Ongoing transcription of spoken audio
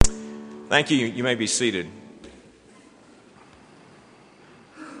Thank you. You may be seated.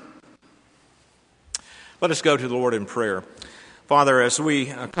 Let us go to the Lord in prayer. Father, as we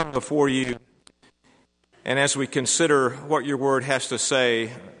come before you and as we consider what your word has to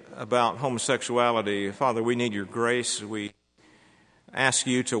say about homosexuality, Father, we need your grace. We ask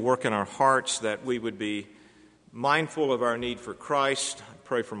you to work in our hearts that we would be mindful of our need for Christ. I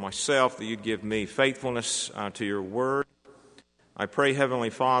pray for myself that you'd give me faithfulness to your word. I pray, Heavenly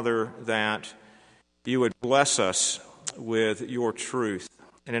Father, that you would bless us with your truth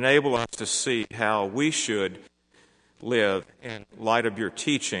and enable us to see how we should live in light of your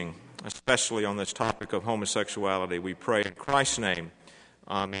teaching, especially on this topic of homosexuality. We pray in Christ's name.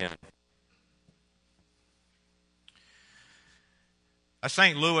 Amen. A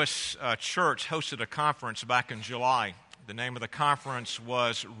St. Louis church hosted a conference back in July. The name of the conference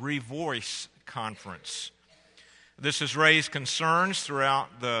was Revoice Conference. This has raised concerns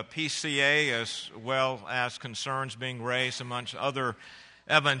throughout the PCA as well as concerns being raised amongst other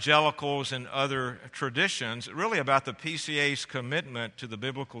evangelicals and other traditions, really about the PCA's commitment to the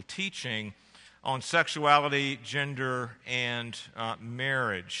biblical teaching on sexuality, gender, and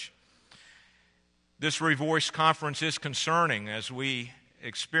marriage. This Revoice Conference is concerning as we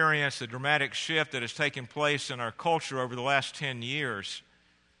experience the dramatic shift that has taken place in our culture over the last 10 years.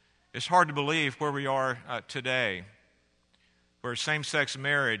 It's hard to believe where we are today, where same-sex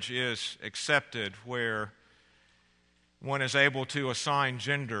marriage is accepted, where one is able to assign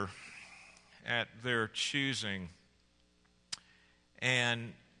gender at their choosing,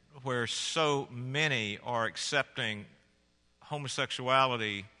 and where so many are accepting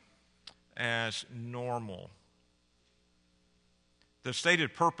homosexuality as normal. The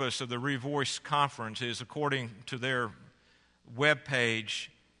stated purpose of the Revoice Conference is, according to their webpage,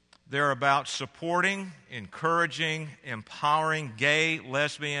 they're about supporting, encouraging, empowering gay,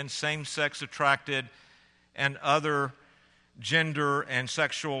 lesbian, same-sex attracted, and other gender and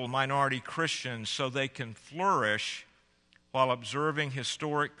sexual minority Christians so they can flourish while observing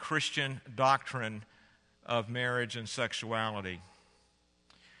historic Christian doctrine of marriage and sexuality.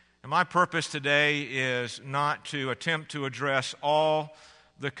 And my purpose today is not to attempt to address all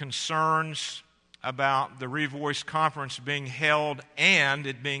the concerns about the Revoice Conference being held and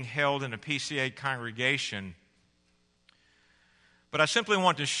it being held in a PCA congregation. But I simply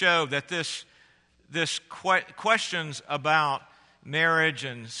want to show that this questions about marriage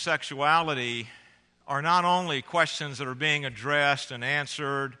and sexuality are not only questions that are being addressed and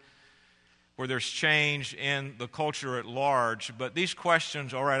answered where there's change in the culture at large, but these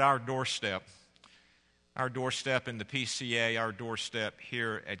questions are at our doorstep in the PCA, our doorstep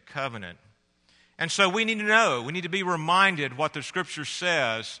here at Covenant. And so we need to know, we need to be reminded what the Scripture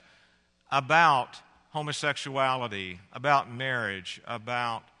says about homosexuality, about marriage,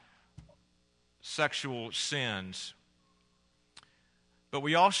 about sexual sins. But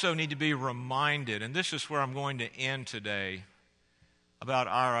we also need to be reminded, and this is where I'm going to end today, about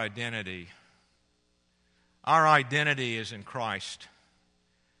our identity. Our identity is in Christ,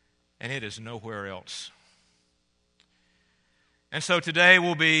 and it is nowhere else. And so today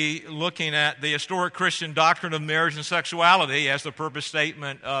we'll be looking at the historic Christian doctrine of marriage and sexuality as the purpose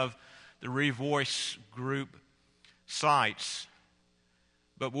statement of the Revoice group cites.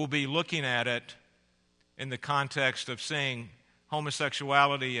 But we'll be looking at it in the context of seeing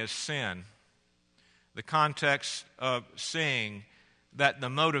homosexuality as sin, the context of seeing that the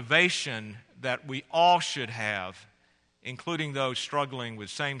motivation that we all should have, including those struggling with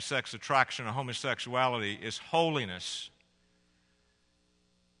same-sex attraction or homosexuality, is holiness.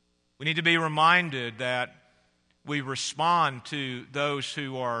 We need to be reminded that we respond to those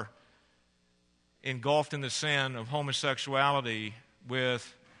who are engulfed in the sin of homosexuality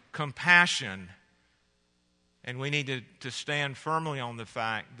with compassion. And we need to stand firmly on the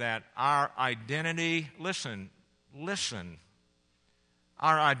fact that our identity, listen,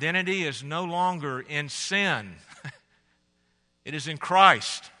 our identity is no longer in sin. It is in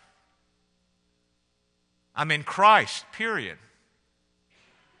Christ. I'm in Christ, period.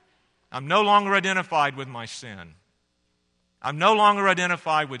 I'm no longer identified with my sin. I'm no longer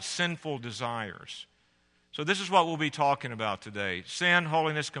identified with sinful desires. So this is what we'll be talking about today: sin,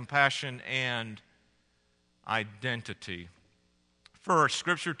 holiness, compassion, and identity. First,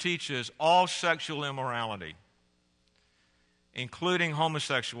 Scripture teaches all sexual immorality, including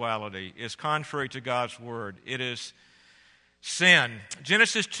homosexuality, is contrary to God's Word. It is sin.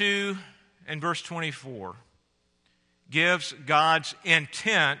 Genesis 2 and verse 24 gives God's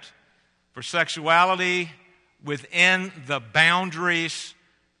intent for sexuality within the boundaries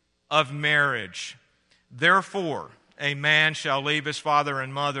of marriage. Therefore, a man shall leave his father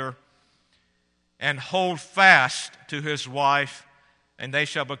and mother and hold fast to his wife, and they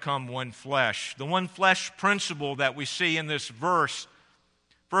shall become one flesh. The one flesh principle that we see in this verse,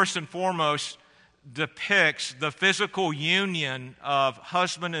 first and foremost, depicts the physical union of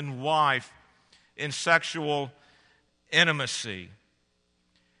husband and wife in sexual intimacy.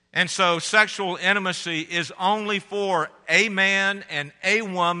 And so sexual intimacy is only for a man and a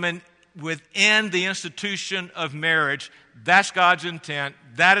woman within the institution of marriage. That's God's intent.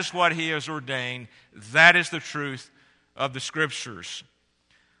 That is what He has ordained. That is the truth of the Scriptures.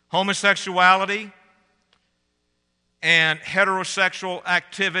 Homosexuality and heterosexual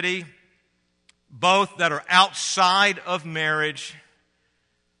activity, both that are outside of marriage,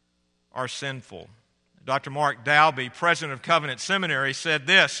 are sinful. Dr. Mark Dalby, president of Covenant Seminary, said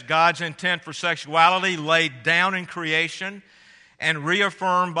this: God's intent for sexuality laid down in creation and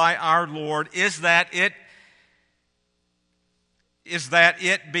reaffirmed by our Lord is that it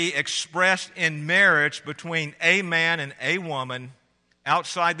be expressed in marriage between a man and a woman.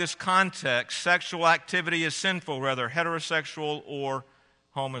 Outside this context, sexual activity is sinful, whether heterosexual or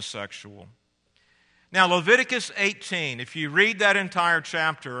homosexual. Now, Leviticus 18, if you read that entire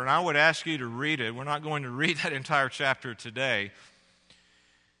chapter, and I would ask you to read it, we're not going to read that entire chapter today.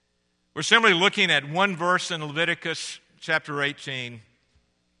 We're simply looking at one verse in Leviticus chapter 18,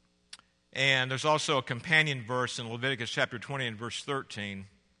 and there's also a companion verse in Leviticus chapter 20 and verse 13.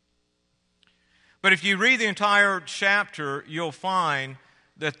 But if you read the entire chapter, you'll find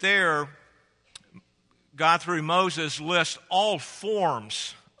that there, God through Moses lists all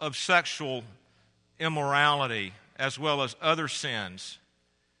forms of sexual immorality as well as other sins.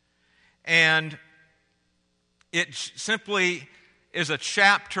 And it simply is a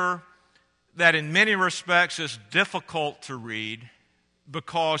chapter that in many respects is difficult to read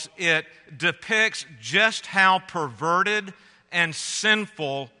because it depicts just how perverted and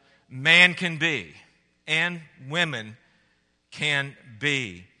sinful man can be and women can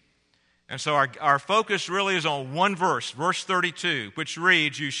be. And so our focus really is on one verse, verse 32, which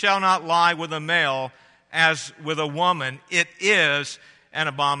reads, "You shall not lie with a male as with a woman. It is an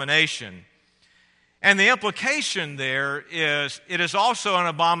abomination." And the implication there is it is also an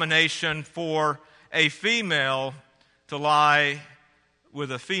abomination for a female to lie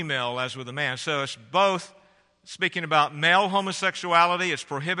with a female as with a man. So it's both speaking about male homosexuality, it's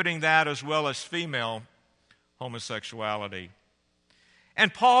prohibiting that, as well as female homosexuality.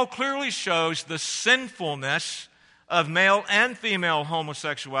 And Paul clearly shows the sinfulness of male and female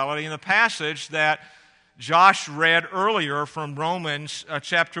homosexuality in the passage that Josh read earlier from Romans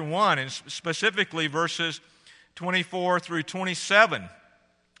chapter 1, and specifically verses 24 through 27.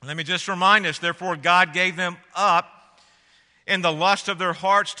 Let me just remind us, therefore God gave them up in the lust of their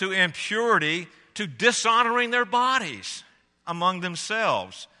hearts to impurity, to dishonoring their bodies among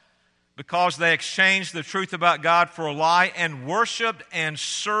themselves, because they exchanged the truth about God for a lie and worshiped and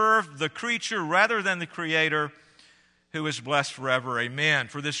served the creature rather than the Creator, who is blessed forever. Amen.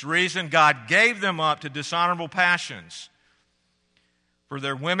 For this reason, God gave them up to dishonorable passions. For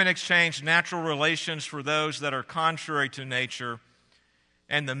their women exchanged natural relations for those that are contrary to nature,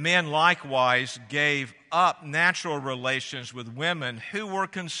 and the men likewise gave up natural relations with women who were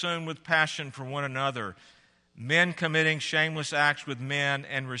consumed with passion for one another, men committing shameless acts with men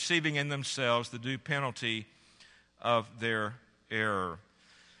and receiving in themselves the due penalty of their error.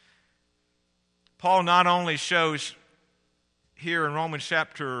 Paul not only shows here in Romans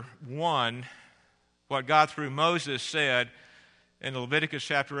chapter 1 what God through Moses said in Leviticus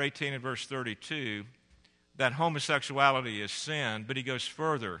chapter 18 and verse 32, that homosexuality is sin, but he goes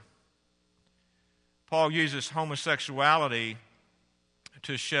further. Paul uses homosexuality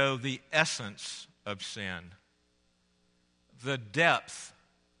to show the essence of sin, the depth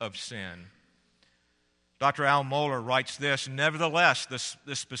of sin. Dr. Al Mohler writes this: nevertheless,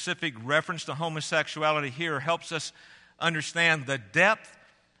 the specific reference to homosexuality here helps us understand the depth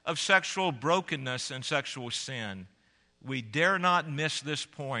of sexual brokenness and sexual sin. We dare not miss this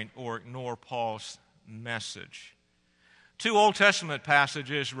point or ignore Paul's message. Two Old Testament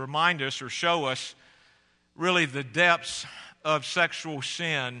passages remind us or show us really the depths of sexual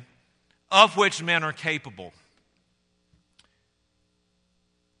sin of which men are capable.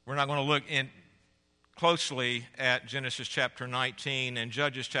 We're not going to look closely at Genesis chapter 19 and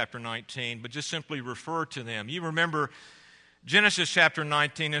Judges chapter 19, but just simply refer to them. You remember Genesis chapter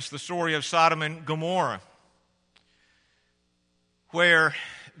 19 is the story of Sodom and Gomorrah, where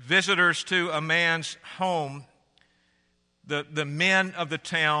visitors to a man's home, the men of the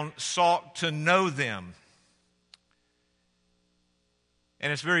town sought to know them.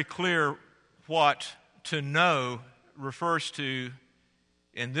 And it's very clear what to know refers to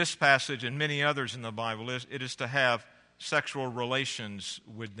in this passage and many others in the Bible, it is to have sexual relations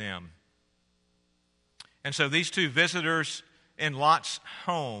with them. And so these two visitors in Lot's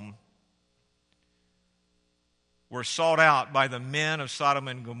home were sought out by the men of Sodom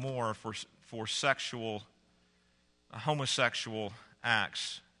and Gomorrah for homosexual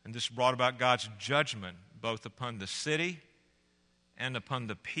acts. And this brought about God's judgment both upon the city and upon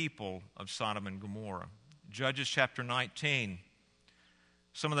the people of Sodom and Gomorrah. Judges chapter 19.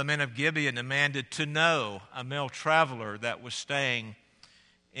 Some of the men of Gibeon demanded to know a male traveler that was staying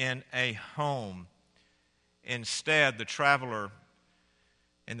in a home. Instead, the traveler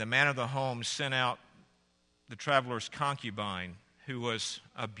and the man of the home sent out the traveler's concubine, who was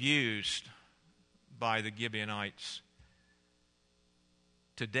abused by the Gibeonites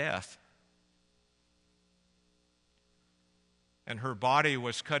to death. And her body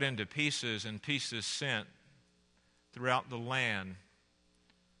was cut into pieces, and pieces sent throughout the land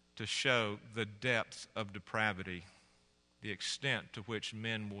to show the depth of depravity, the extent to which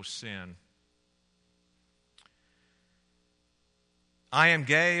men will sin. I am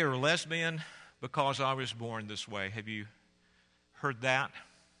gay or lesbian because I was born this way. Have you heard that?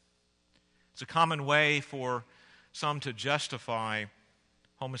 It's a common way for some to justify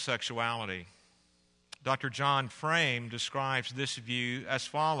homosexuality. Dr. John Frame describes this view as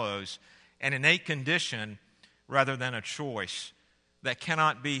follows: an innate condition rather than a choice that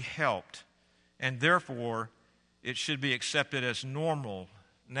cannot be helped, and therefore it should be accepted as normal,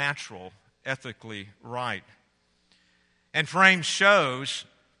 natural, ethically right. And Frame shows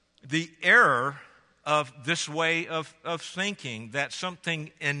the error of this way of thinking, that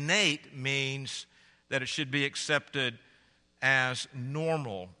something innate means that it should be accepted as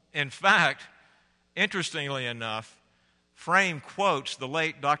normal. In fact, interestingly enough, Frame quotes the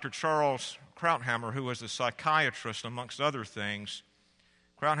late Dr. Charles Krauthammer, who was a psychiatrist, amongst other things.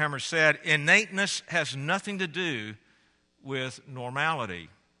 Krauthammer said, "Innateness has nothing to do with normality."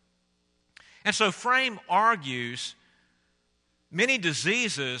 And so Frame argues many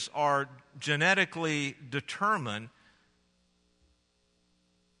diseases are genetically determined,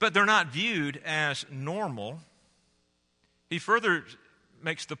 but they're not viewed as normal. He further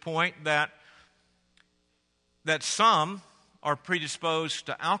makes the point that some are predisposed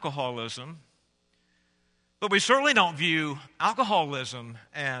to alcoholism, but we certainly don't view alcoholism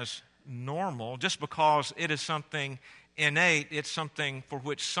as normal just because it is something innate. It's something for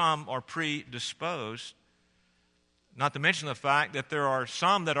which some are predisposed. Not to mention the fact that there are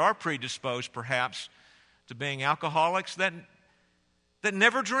some that are predisposed, perhaps, to being alcoholics that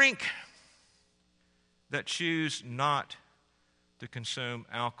never drink, that choose not to consume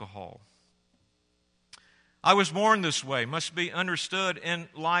alcohol. I was born this way must be understood in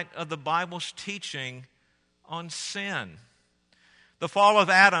light of the Bible's teaching on sin. The fall of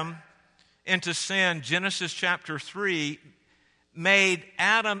Adam into sin, Genesis chapter 3, made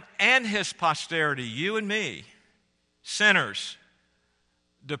Adam and his posterity, you and me, sinners,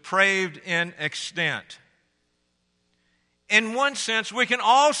 depraved in extent. In one sense, we can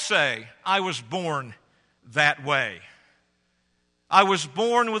all say, I was born that way. I was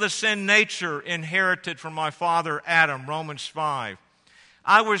born with a sin nature inherited from my father Adam, Romans 5.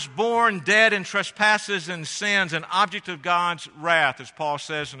 I was born dead in trespasses and sins, an object of God's wrath, as Paul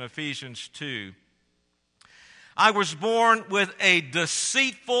says in Ephesians 2. I was born with a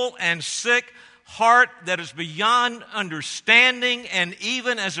deceitful and sick heart that is beyond understanding, and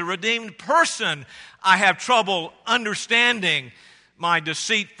even as a redeemed person, I have trouble understanding my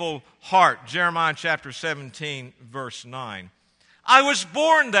deceitful heart. Jeremiah chapter 17, verse 9. I was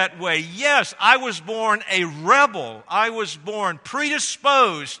born that way. Yes, I was born a rebel. I was born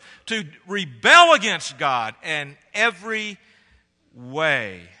predisposed to rebel against God in every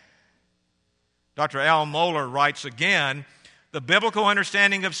way. Dr. Al Mohler writes again, the biblical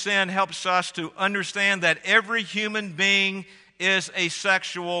understanding of sin helps us to understand that every human being is a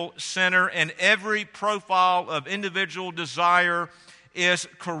sexual sinner, and every profile of individual desire is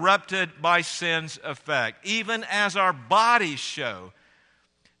corrupted by sin's effect. Even as our bodies show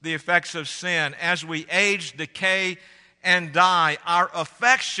the effects of sin, as we age, decay, and die, our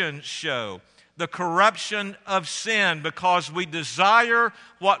affections show the corruption of sin because we desire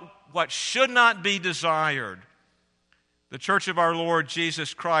what should not be desired. The church of our Lord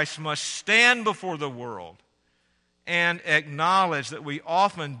Jesus Christ must stand before the world and acknowledge that we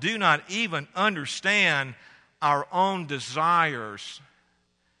often do not even understand our own desires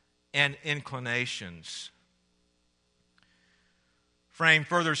and inclinations. Frame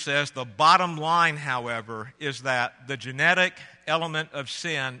further says, the bottom line, however, is that the genetic element of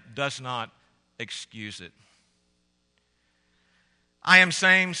sin does not excuse it. I am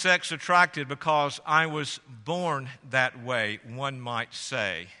same-sex attracted because I was born that way, one might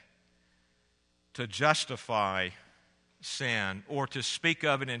say, to justify sin or to speak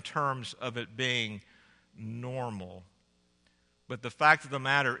of it in terms of it being normal. But the fact of the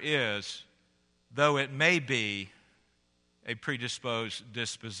matter is, though it may be a predisposed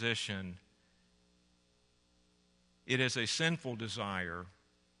disposition, it is a sinful desire,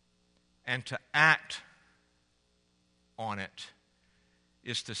 and to act on it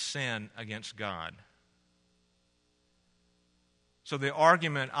is to sin against God. So the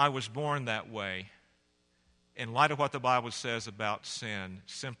argument, I was born that way, in light of what the Bible says about sin,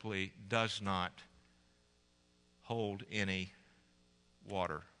 simply does not hold any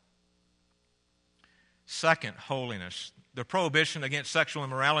water. Second, holiness. The prohibition against sexual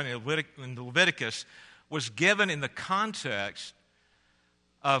immorality in Leviticus was given in the context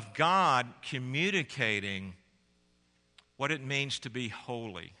of God communicating what it means to be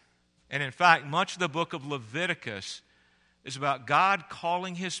holy. And in fact, much of the book of Leviticus is about God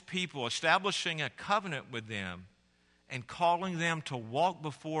calling His people, establishing a covenant with them, and calling them to walk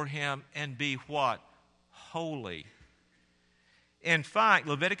before Him and be what? Holy. In fact,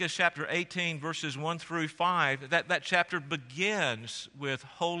 Leviticus chapter 18, verses 1 through 5, that chapter begins with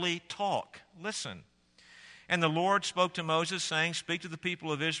holy talk. Listen. And the Lord spoke to Moses, saying, Speak to the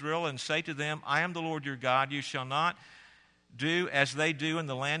people of Israel and say to them, I am the Lord your God. You shall not do as they do in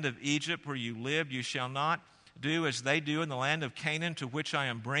the land of Egypt where you lived. You shall not do as they do in the land of Canaan to which I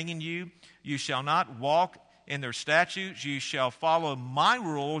am bringing you. You shall not walk in their statutes. You shall follow my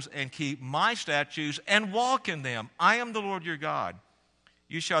rules and keep my statutes and walk in them. I am the Lord your God.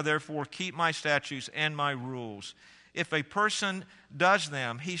 You shall therefore keep my statutes and my rules. If a person does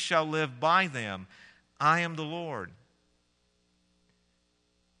them, he shall live by them. I am the Lord.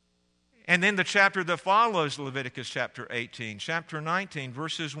 And then the chapter that follows Leviticus chapter 18, chapter 19,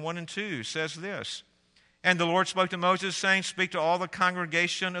 verses 1 and 2 says this. And the Lord spoke to Moses, saying, Speak to all the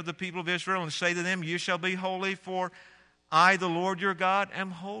congregation of the people of Israel and say to them, You shall be holy, for I, the Lord your God,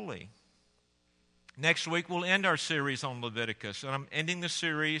 am holy. Next week we'll end our series on Leviticus. And I'm ending the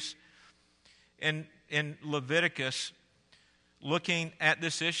series in Leviticus looking at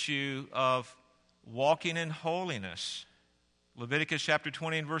this issue of walking in holiness. Leviticus chapter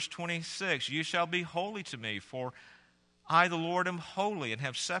 20 and verse 26, You shall be holy to me, for I, the Lord, am holy and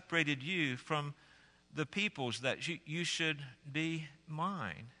have separated you from the peoples that you should be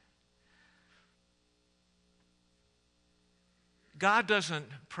mine. God doesn't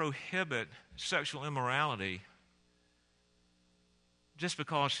prohibit sexual immorality just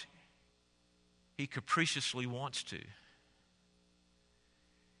because He capriciously wants to.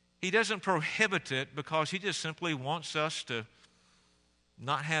 He doesn't prohibit it because He just simply wants us to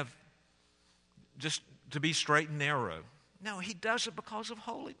not have, just to be straight and narrow. No, He does it because of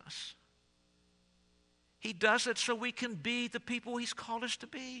holiness. He does it so we can be the people He's called us to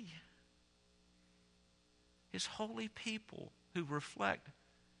be. His holy people who reflect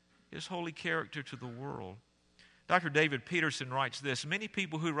His holy character to the world. Dr. David Peterson writes this, Many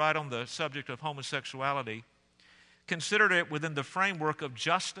people who write on the subject of homosexuality considered it within the framework of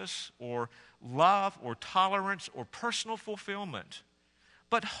justice or love or tolerance or personal fulfillment.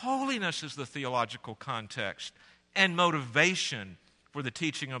 But holiness is the theological context and motivation for the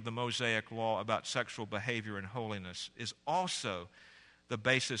teaching of the Mosaic law about sexual behavior and holiness is also the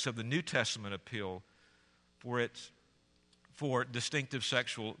basis of the New Testament appeal for distinctive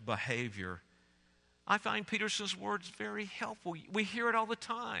sexual behavior. I find Peterson's words very helpful. We hear it all the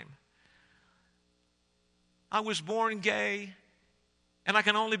time. I was born gay, and I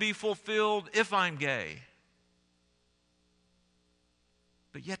can only be fulfilled if I'm gay.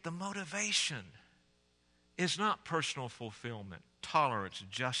 But yet the motivation is not personal fulfillment, tolerance,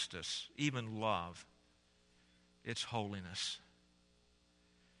 justice, even love. It's holiness.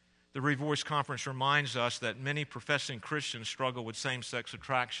 The Revoice Conference reminds us that many professing Christians struggle with same-sex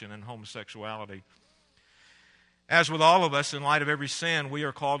attraction and homosexuality. As with all of us, in light of every sin, we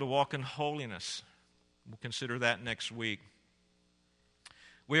are called to walk in holiness. We'll consider that next week.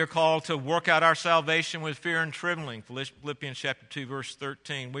 We are called to work out our salvation with fear and trembling, Philippians chapter 2, verse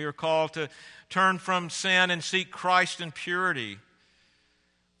 13. We are called to turn from sin and seek Christ in purity.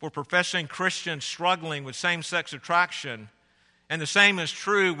 For professing Christians struggling with same-sex attraction, and the same is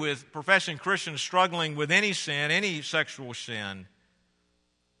true with professing Christians struggling with any sin, any sexual sin.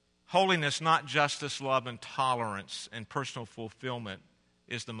 Holiness, not justice, love, and tolerance, and personal fulfillment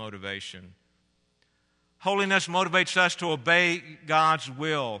is the motivation. Holiness motivates us to obey God's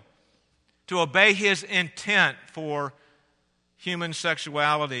will, to obey His intent for human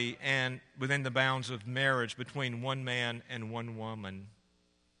sexuality and within the bounds of marriage between one man and one woman.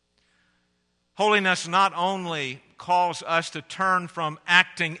 Holiness not only calls us to turn from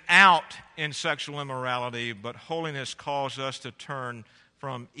acting out in sexual immorality, but holiness calls us to turn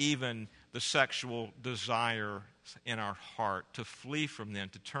from even the sexual desire in our heart, to flee from them,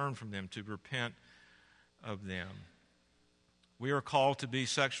 to turn from them, to repent of them. We are called to be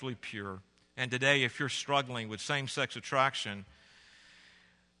sexually pure. And today, if you're struggling with same-sex attraction,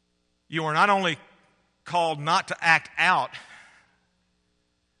 you are not only called not to act out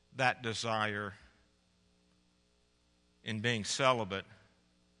that desire in being celibate,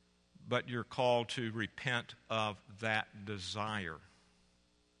 but you're called to repent of that desire.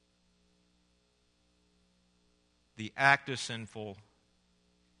 The act is sinful,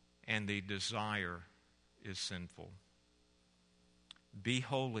 and the desire is sinful. Be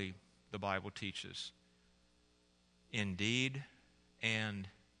holy, the Bible teaches, in deed and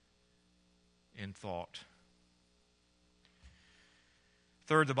in thought.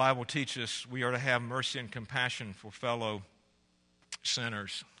 Third, the Bible teaches we are to have mercy and compassion for fellow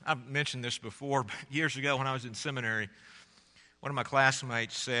sinners. I've mentioned this before, but years ago when I was in seminary, one of my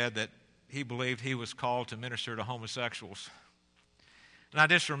classmates said that he believed he was called to minister to homosexuals. And I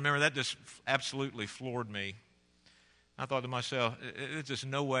just remember that just absolutely floored me. I thought to myself, there's just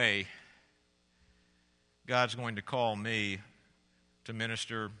no way God's going to call me to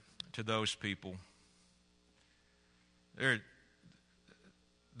minister to those people.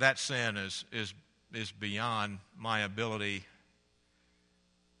 That sin is beyond my ability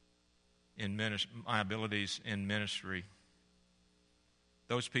my abilities in ministry.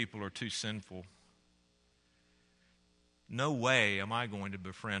 Those people are too sinful. No way am I going to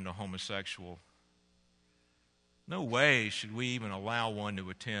befriend a homosexual. No way should we even allow one to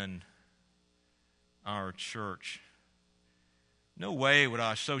attend our church. No way would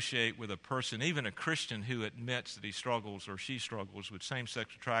I associate with a person, even a Christian, who admits that he struggles or she struggles with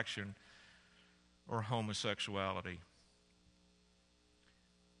same-sex attraction or homosexuality.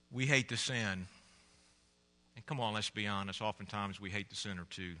 We hate the sin. And come on, let's be honest, oftentimes we hate the sinner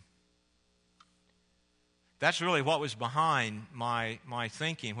too. That's really what was behind my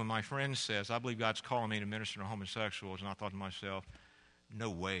thinking when my friend says, I believe God's calling me to minister to homosexuals. And I thought to myself, no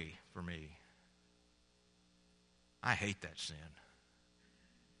way for me. I hate that sin.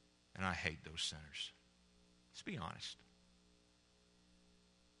 And I hate those sinners. Let's be honest.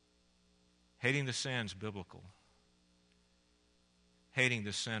 Hating the sin is biblical. Hating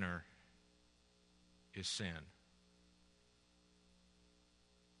the sinner is sin.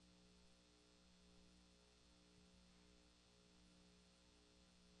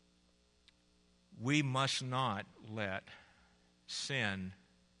 We must not let sin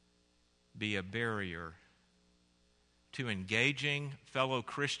be a barrier to engaging fellow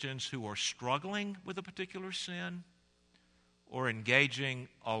Christians who are struggling with a particular sin or engaging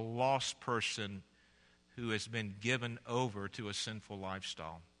a lost person who has been given over to a sinful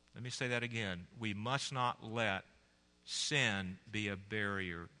lifestyle. Let me say that again. We must not let sin be a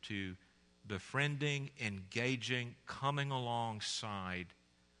barrier to befriending, engaging, coming alongside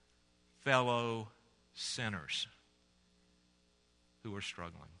fellow sinners who are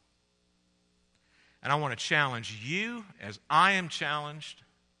struggling. And I want to challenge you, as I am challenged,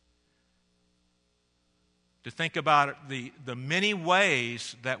 to think about the many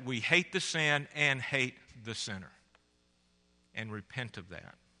ways that we hate the sin and hate the sinner. And repent of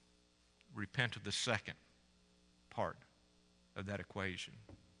that. Repent of the second part of that equation.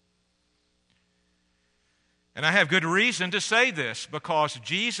 And I have good reason to say this, because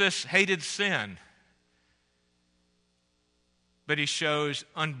Jesus hated sin. But he shows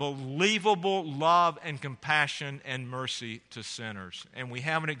unbelievable love and compassion and mercy to sinners. And we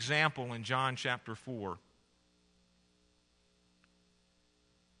have an example in John chapter 4.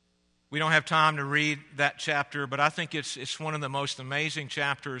 We don't have time to read that chapter, but I think it's one of the most amazing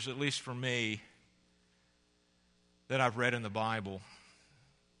chapters, at least for me, that I've read in the Bible.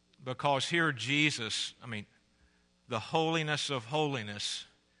 Because here Jesus, the holiness of holiness,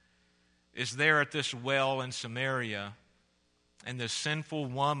 is there at this well in Samaria. And this sinful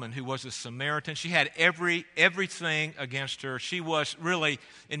woman who was a Samaritan, she had everything against her. She was really,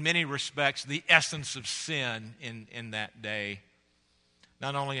 in many respects, the essence of sin in that day.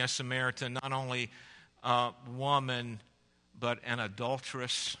 Not only a Samaritan, not only a woman, but an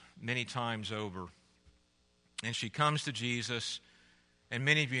adulteress many times over. And she comes to Jesus, and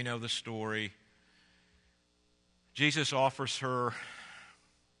many of you know the story. Jesus offers her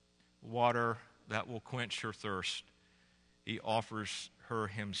water that will quench her thirst. He offers her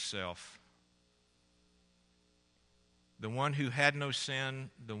himself. the one who had no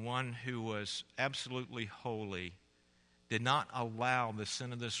sin, the one who was absolutely holy, did not allow the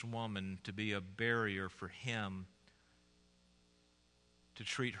sin of this woman to be a barrier for him to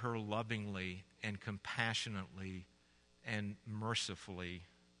treat her lovingly and compassionately and mercifully.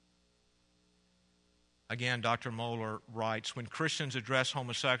 Again, Dr. Moeller writes, when Christians address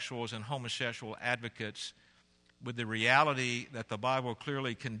homosexuals and homosexual advocates with the reality that the Bible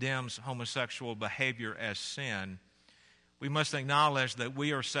clearly condemns homosexual behavior as sin, we must acknowledge that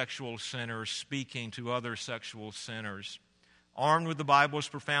we are sexual sinners speaking to other sexual sinners. Armed with the Bible's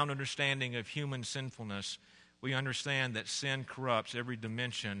profound understanding of human sinfulness, we understand that sin corrupts every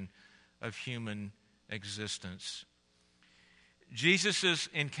dimension of human existence. Jesus'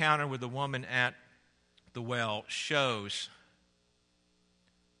 encounter with the woman at the well shows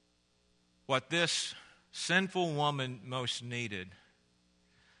what this sinful woman most needed.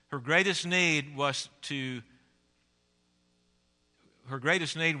 Her greatest need was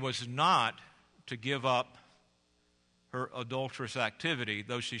not to give up her adulterous activity,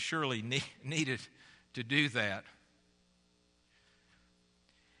 though she surely needed to do that.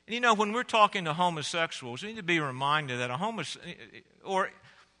 And you know, when we're talking to homosexuals, we need to be reminded that or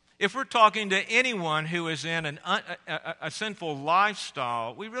if we're talking to anyone who is in a sinful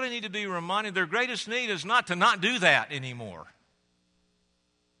lifestyle, we really need to be reminded their greatest need is not to not do that anymore.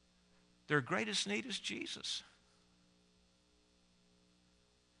 Their greatest need is Jesus.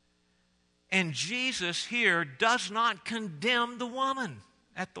 And Jesus here does not condemn the woman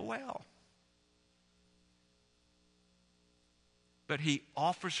at the well, but he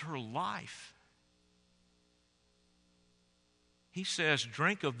offers her life. He says,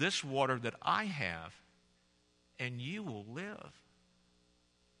 drink of this water that I have, and you will live.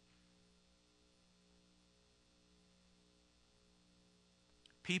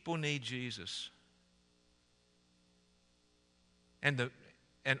 People need Jesus. And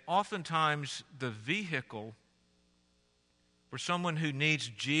oftentimes the vehicle for someone who needs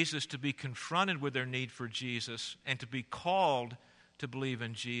Jesus to be confronted with their need for Jesus and to be called to believe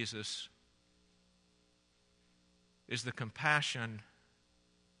in Jesus is the compassion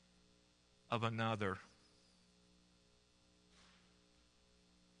of another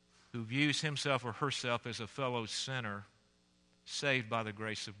who views himself or herself as a fellow sinner saved by the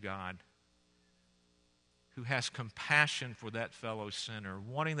grace of God, who has compassion for that fellow sinner,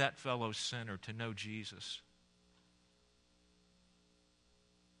 wanting that fellow sinner to know Jesus.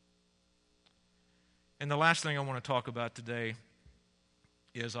 And the last thing I want to talk about today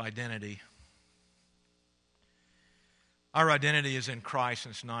is identity. Our identity is in Christ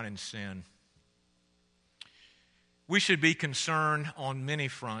and it's not in sin. We should be concerned on many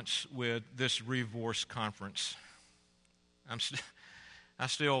fronts with this Revorce conference. I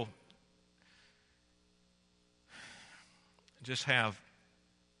still just have,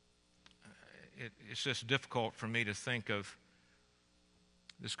 it's just difficult for me to think of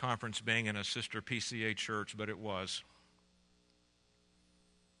this conference being in a sister PCA church, but it was.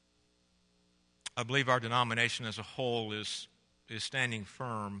 I believe our denomination as a whole is standing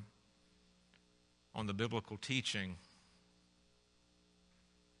firm on the biblical teaching.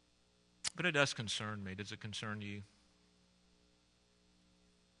 But it does concern me. Does it concern you?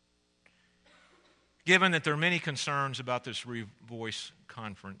 Given that there are many concerns about this Revoice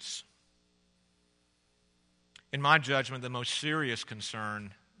conference, in my judgment, the most serious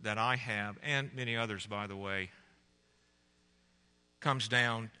concern that I have, and many others, by the way, comes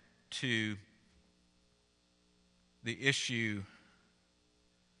down to the issue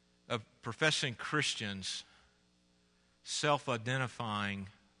of professing Christians self-identifying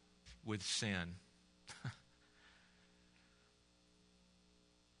with sin.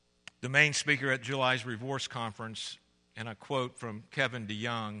 The main speaker at July's Revorce Conference, and I quote from Kevin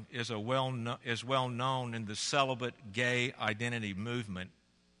DeYoung, is well known in the celibate gay identity movement,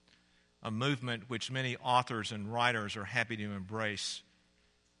 a movement which many authors and writers are happy to embrace.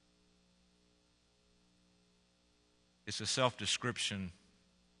 It's a self-description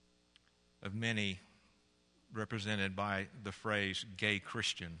of many represented by the phrase gay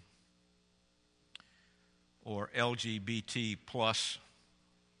Christian or LGBT plus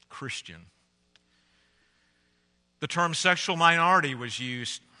Christian. The term sexual minority was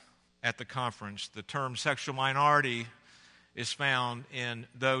used at the conference. The term sexual minority is found in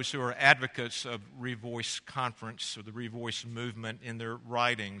those who are advocates of Revoice conference or the Revoice movement in their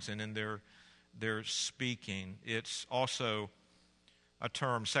writings and in their speaking. It's also a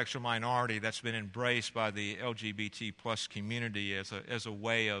term, sexual minority, that's been embraced by the LGBT plus community as a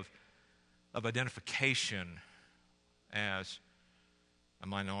way of identification as a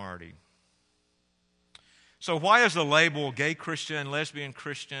minority. So why is the label gay Christian, lesbian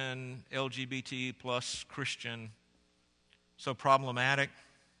Christian, LGBT plus Christian so problematic?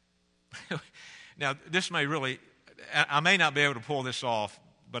 Now, this may really, I may not be able to pull this off,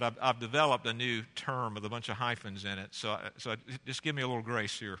 but I've developed a new term with a bunch of hyphens in it. So just give me a little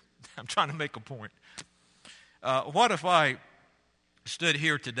grace here. I'm trying to make a point. What if I stood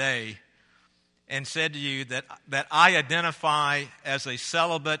here today and said to you that I identify as a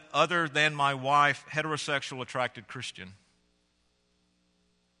celibate, other than my wife, heterosexual attracted Christian?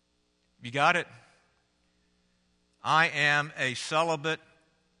 You got it? I am a celibate,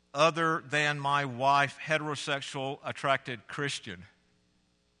 other than my wife, heterosexual attracted Christian.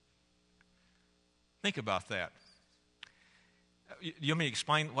 Think about that. You want me to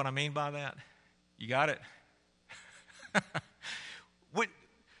explain what I mean by that? You got it?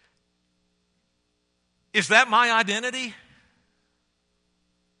 Is that my identity?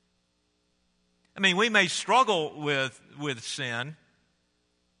 I mean, we may struggle with sin,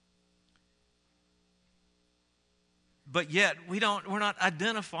 but yet we're not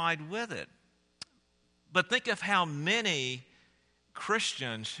identified with it. But think of how many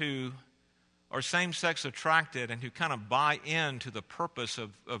Christians who are same-sex attracted and who kind of buy into the purpose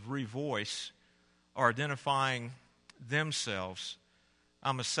of Revoice are identifying themselves.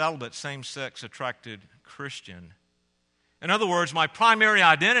 I'm a celibate, same-sex attracted Christian. In other words, my primary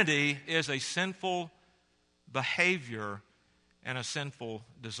identity is a sinful behavior and a sinful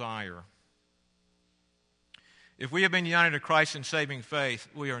desire. If we have been united to Christ in saving faith,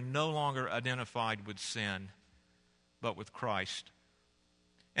 we are no longer identified with sin, but with Christ.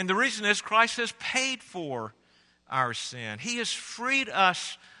 And the reason is Christ has paid for our sin. He has freed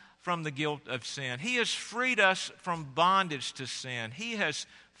us from the guilt of sin. He has freed us from bondage to sin. He has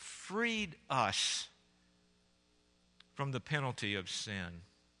freed us from the penalty of sin.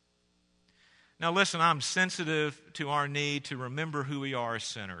 Now listen, I'm sensitive to our need to remember who we are as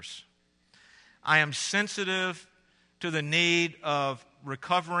sinners. I am sensitive to the need of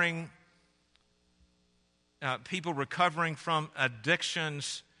people recovering from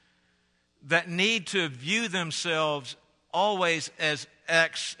addictions that need to view themselves always as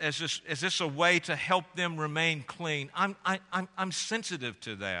this a way to help them remain clean. I'm sensitive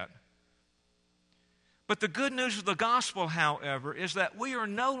to that. But the good news of the gospel, however, is that we are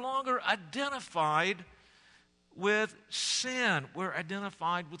no longer identified with sin. We're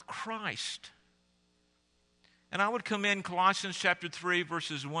identified with Christ. And I would commend Colossians chapter 3,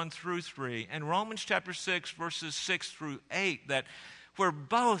 verses 1 through 3, and Romans chapter 6, verses 6 through 8, where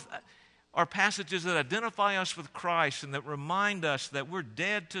both are passages that identify us with Christ and that remind us that we're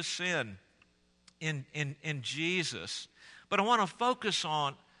dead to sin in Jesus. But I want to focus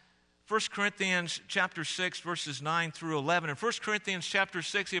on 1 Corinthians chapter 6, verses 9 through 11. In 1 Corinthians chapter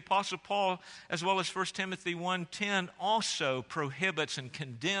 6, the Apostle Paul, as well as 1 Timothy 1:10, also prohibits and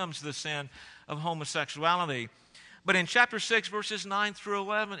condemns the sin of homosexuality. But in chapter 6, verses 9 through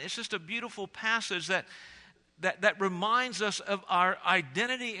 11, it's just a beautiful passage that reminds us of our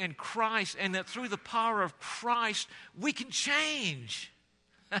identity in Christ, and that through the power of Christ, we can change.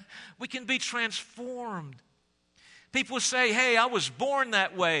 We can be transformed. People say, hey, I was born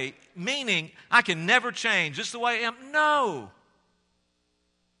that way, meaning I can never change. This is the way I am. No.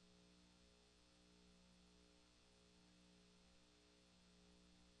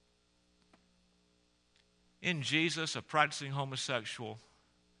 In Jesus, a practicing homosexual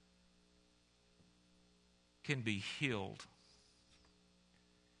can be healed.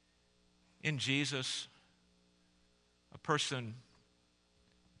 In Jesus, a person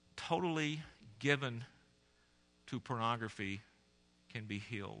totally given to pornography can be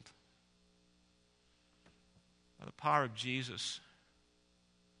healed. By the power of Jesus,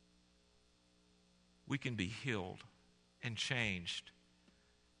 we can be healed and changed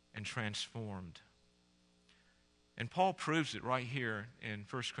and transformed. And Paul proves it right here in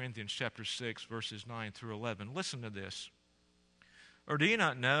 1 Corinthians chapter 6, verses 9 through 11. Listen to this. Or do you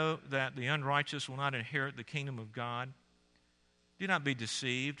not know that the unrighteous will not inherit the kingdom of God? Do not be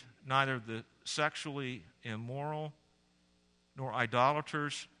deceived. Neither the sexually immoral, nor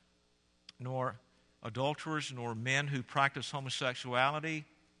idolaters, nor adulterers, nor men who practice homosexuality,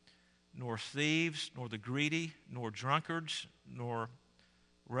 nor thieves, nor the greedy, nor drunkards, nor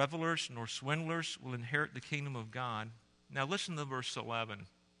revelers, nor swindlers will inherit the kingdom of God. Now listen to verse 11.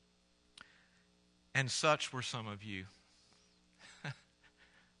 And such were some of you.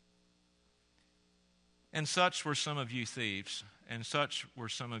 And such were some of you thieves, and such were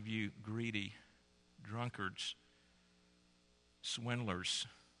some of you greedy, drunkards, swindlers,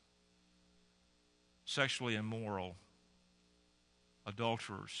 sexually immoral,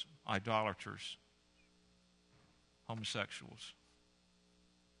 adulterers, idolaters, homosexuals.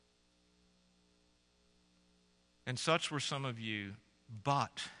 And such were some of you,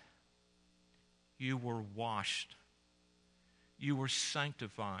 but you were washed. You were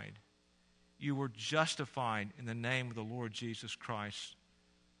sanctified. You were justified in the name of the Lord Jesus Christ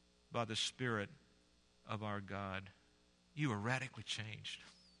by the Spirit of our God. You were radically changed.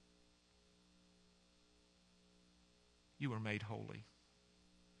 You were made holy.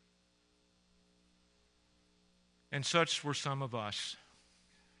 And such were some of us.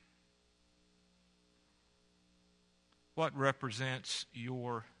 What represents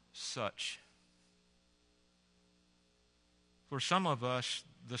your such? For some of us,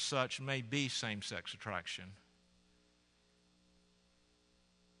 the such may be same-sex attraction,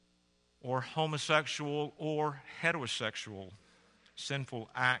 or homosexual or heterosexual sinful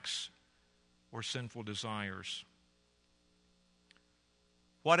acts or sinful desires.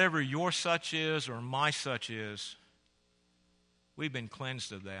 Whatever your such is or my such is, we've been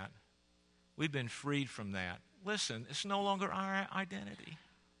cleansed of that. We've been freed from that. Listen, it's no longer our identity.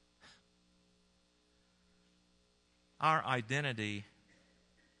 Our identity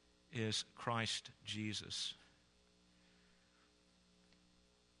is Christ Jesus.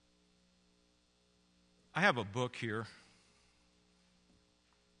 I have a book here.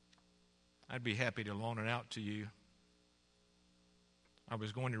 I'd be happy to loan it out to you. I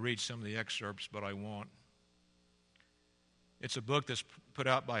was going to read some of the excerpts, but I won't. It's a book that's put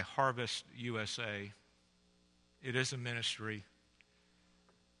out by Harvest USA. It is a ministry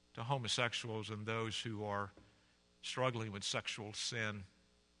to homosexuals and those who are struggling with sexual sin.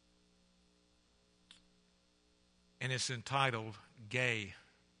 And it's entitled, Gay,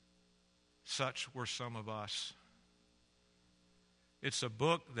 Such Were Some of Us. It's a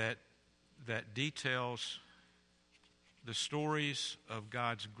book that details the stories of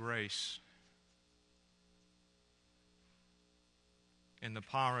God's grace and the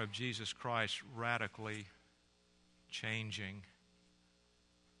power of Jesus Christ radically changing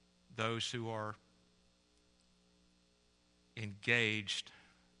those who are engaged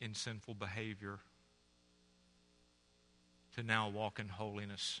in sinful behavior to now walk in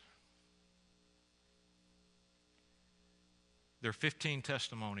holiness. There are 15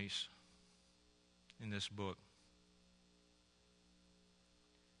 testimonies in this book.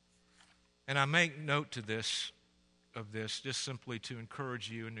 And I make note of this just simply to encourage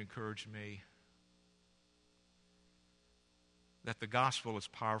you and encourage me that the gospel is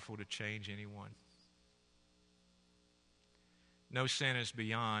powerful to change anyone. No sin is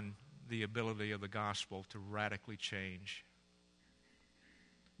beyond the ability of the gospel to radically change.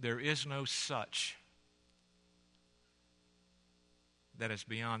 There is no such that is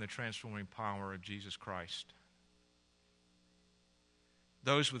beyond the transforming power of Jesus Christ.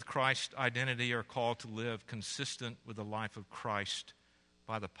 Those with Christ's identity are called to live consistent with the life of Christ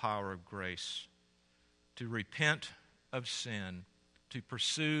by the power of grace, to repent of sin, to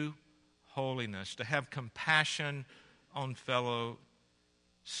pursue holiness, to have compassion on fellow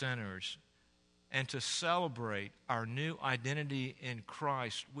sinners, and to celebrate our new identity in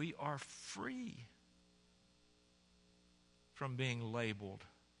Christ. We are free from being labeled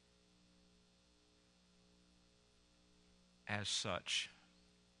as such.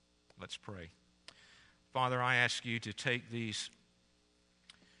 Let's pray. Father, I ask you to take these,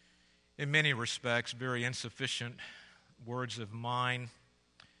 in many respects, very insufficient words of mine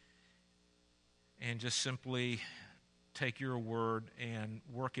and just simply take your word and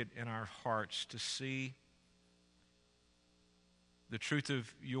work it in our hearts to see the truth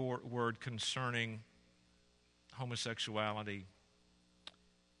of your word concerning homosexuality,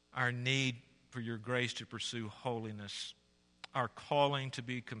 our need for your grace to pursue holiness, our calling to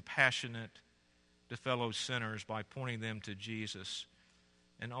be compassionate to fellow sinners by pointing them to Jesus.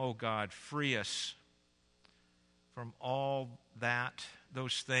 And, oh God, free us from all that,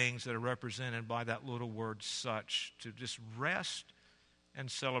 those things that are represented by that little word such, to just rest and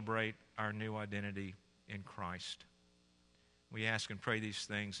celebrate our new identity in Christ. We ask and pray these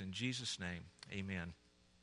things in Jesus' name. Amen.